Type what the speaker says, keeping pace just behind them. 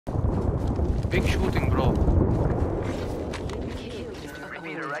Big shooting, bro.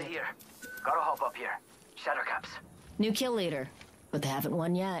 Repeater right here. Gotta hop up here. Shatter caps. New kill leader, but they haven't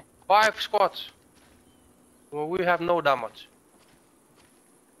won yet. 5 squads. Well, we have no damage.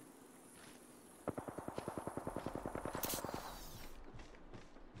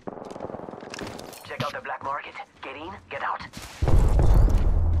 Check out the black market. Get in, get out.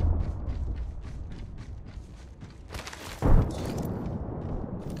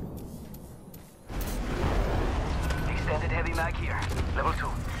 Extended heavy mag here. Level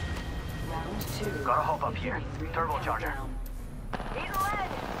 2. Round 2. Gotta hop up here. Turbocharger. Need a lead.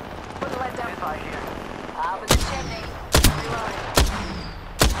 Put the lead down. Mid-fire here. Up in the chimney. Reloading.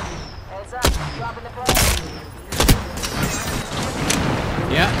 Heads up. Dropping the plane.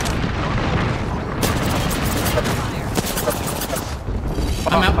 Yeah.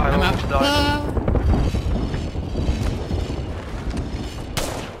 I'm out. I'm out.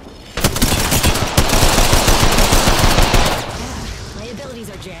 My abilities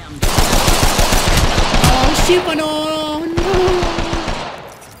are jammed. Oh shit, no.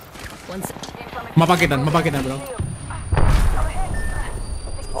 Mapakitan, bro.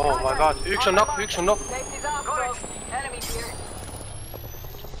 Oh my god, yksi on knock. Safety's off, folks. Enemies here.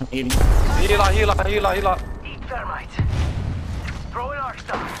 I'm healing. Hiila. Eat thermite. Throw in arc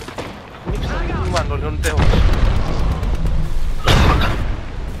star. Miksi se Iman oli tehokas?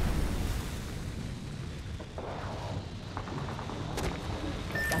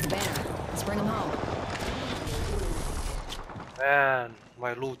 Got the banner. Let's bring them home. Man,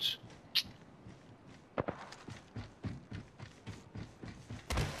 my loot.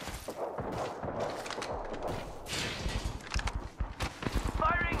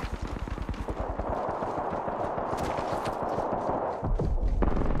 Firing.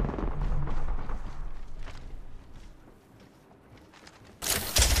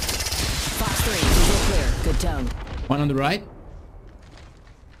 Fox 3, visual clear. Good tone. One on the right.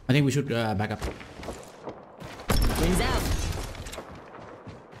 I think we should back up. Wings out.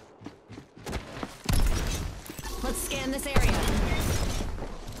 Let's scan this area.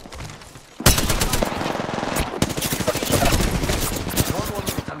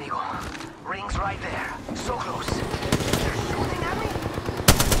 Amigo. Rings right there. So close. They're shooting at me.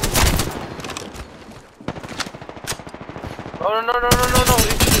 No.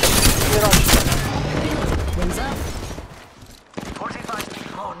 Wings up.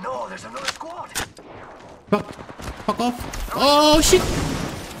 45. Oh no, there's another squad. Fuck off. Oh shit.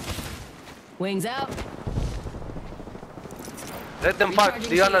 Wings out. Let them fight.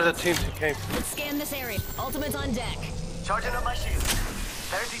 The other teams came. Let's scan this area. Ultimate's on deck. Charging up my shield.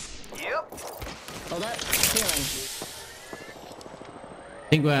 30. Yep. Hold up. Healing. I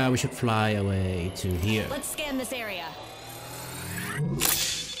think we should fly away to here. Let's scan this area.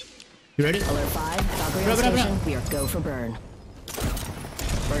 You ready? Alert 5, Valkyrie on station. We are go for burn.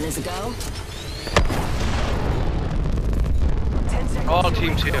 Burn is a go. 10 seconds. All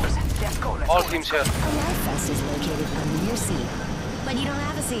teams here. Let's go. All teams here. A life vest is located under your seat. But you don't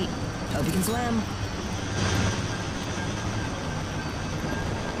have a seat. Hope you can swim.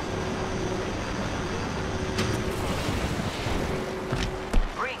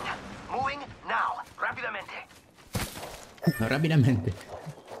 Ring. Moving now. Rapidamente. Rapidamente.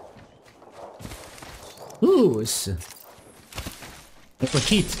 Ecco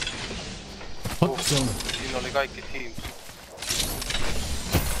cheat. Hot zone. Siinä oli kaikki teams.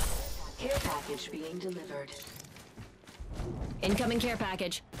 Care package being delivered. Incoming care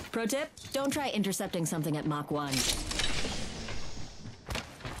package. Pro tip, don't try intercepting something at Mach 1.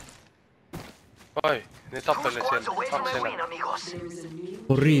 Oi, ne tappelee Two squads siellä. away from 2 my enää. win, amigos. There is a new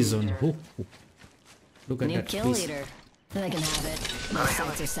Horizon. Look at New that kill piece. leader. Then I can have it. My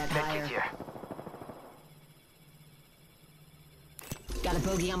sights are set higher. Here. Got a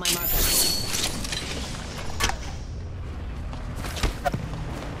bogey on my marker.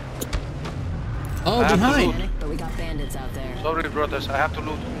 Oh, I have to behind. loot. But we got bandits out there. Sorry brothers, I have to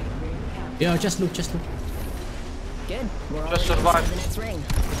loot. Yeah, just look. Good. We're Just all survive. the next ring.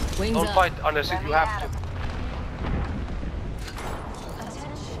 Wings Don't up. fight unless if you have to.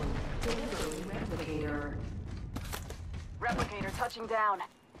 attention. Delivery replicator. Replicator touching down.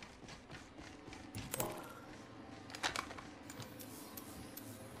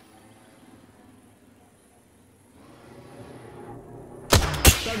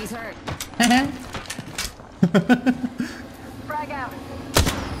 Bogey's hurt. Frag out.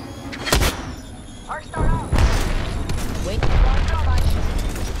 Arc star out. Wait.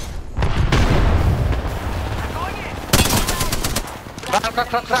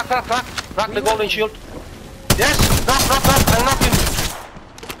 Crack the golden shield. Yes, crack. I knocked him.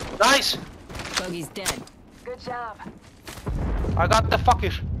 Nice. Bogey's dead. Good job. I got the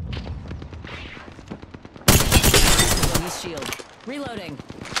fuckers. Bogey's shield. Reloading.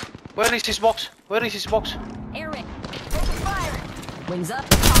 Where is his box? Where is his box? Air it. Taking fire. Wings up.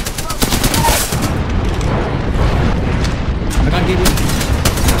 I can't give you.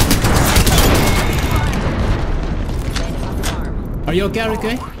 Bandit off the farm. Are you okay?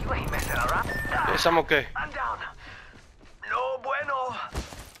 Okay? You ain't messing around. Yes, I'm okay. I'm down. No bueno.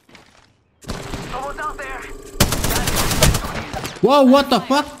 Almost out there. Whoa, what the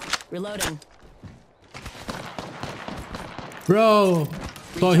fuck? Reloading. Bro.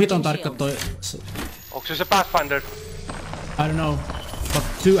 Toi hiton tarkka toi. Onko se Pathfinder? I don't know. But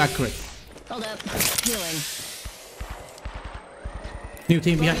too accurate. Hold up. Healing. New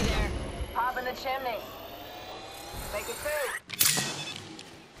team behind. Bogey there. Pop in the chimney. Make it through.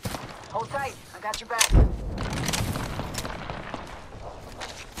 Hold tight. I got your back.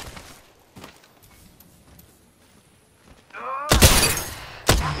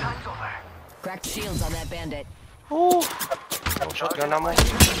 Time's over. Cracked shields on that bandit. No shotgun ammo.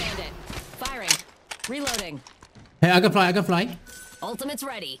 Bandit. Firing. Reloading. Hey, I can fly. I can fly. Ultimate's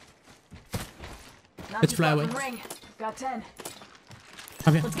ready. Not Let's too fly far away. from ring. Got 10.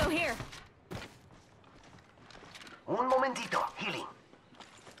 Come here. Let's go here. Un momentito. Healing.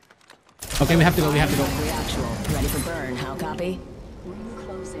 Okay, we have to go. We have to go. Reactual. Ready for burn. How copy? Ring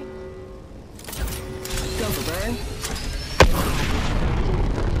closing. Go for burn.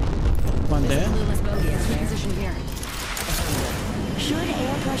 One there. Clueless bogey out there. Position here. Should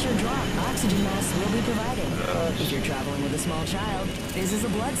air pressure drop, oxygen masks will be provided. If you're traveling with a small child, this is a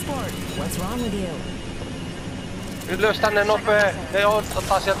blood sport. What's wrong with you? Ylös tänne nopee. Ne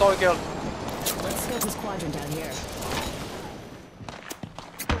ottaa sieltä oikealta. Let's scope this quadrant out here.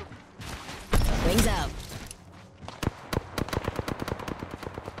 Wings out.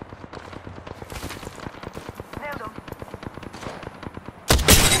 Nailed him.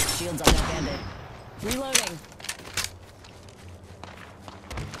 Shields on that bandit. Reloading.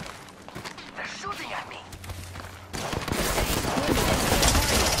 They're shooting at me.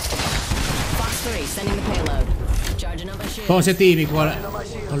 Fox 3, sending the payload. Charging up my shield. On se tiimi kuole.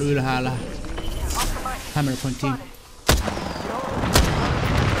 Oli ylhäällä. Hammer point team.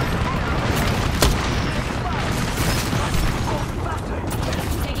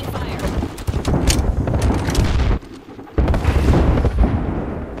 Taking fire.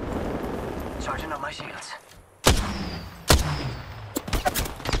 Charging up my shields.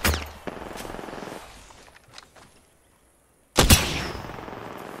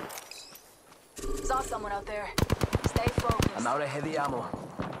 Saw someone out there. Stay focused. I'm out of heavy ammo.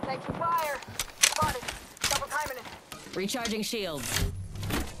 Taking fire. Spotted. Double timing it. Recharging shields.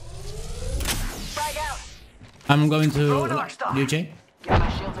 Frag out. I'm going to UJ. Give my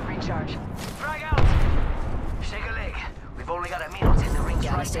shields a recharge. Frag out. Shake a leg. We've only got a minute in the ring.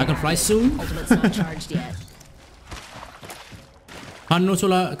 Gotta stay I can fly soon. Ultimate's not charged yet. Hannu,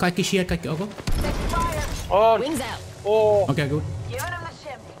 sulla kaikki shield, kaikki ok? Taking fire. On. Wings out. Oh. Okay, good. Giving him the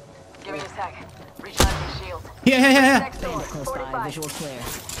chimney. Give me a sec. Recharging shield. Yeah. Next door. Bandit close by. 45. Visual clear.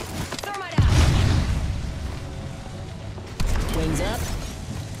 Thermite out. Wings up.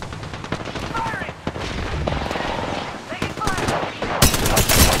 Firing. Taking fire.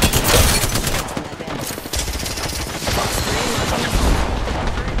 On that bandit. Fox 3, launching missile.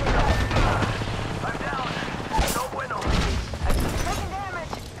 I'm down. No bueno. Taking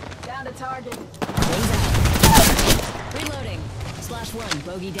damage. Down to target. Wings out. Reloading. /1,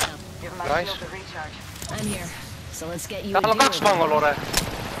 bogey down. Give my Nice. shield a recharge. I'm here. So let's get you Täällä on 2 mangolore.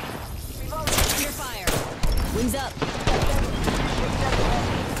 Under fire. Wings up.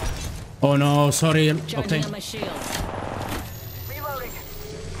 Oh no, sorry. Charging Octane. on my shield. Reloading.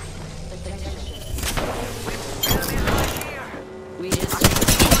 We just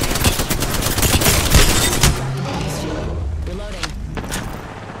reloading.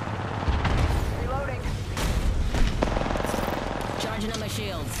 Reloading. Charging on my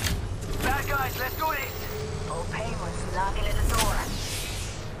shields. Bad guys, let's do this. Oh, Penguin's knocking at the door.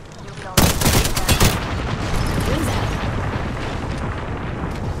 You can only take that. Wings out.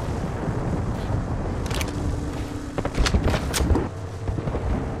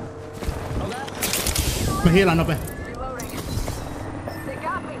 Hold up. Mä hiilaan nopea. Reloading. They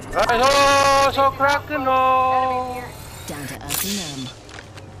got me. So cracking no. Enemy here. Down to us and them.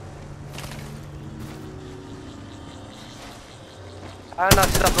 Anna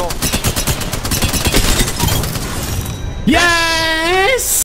sitä bro. Yes!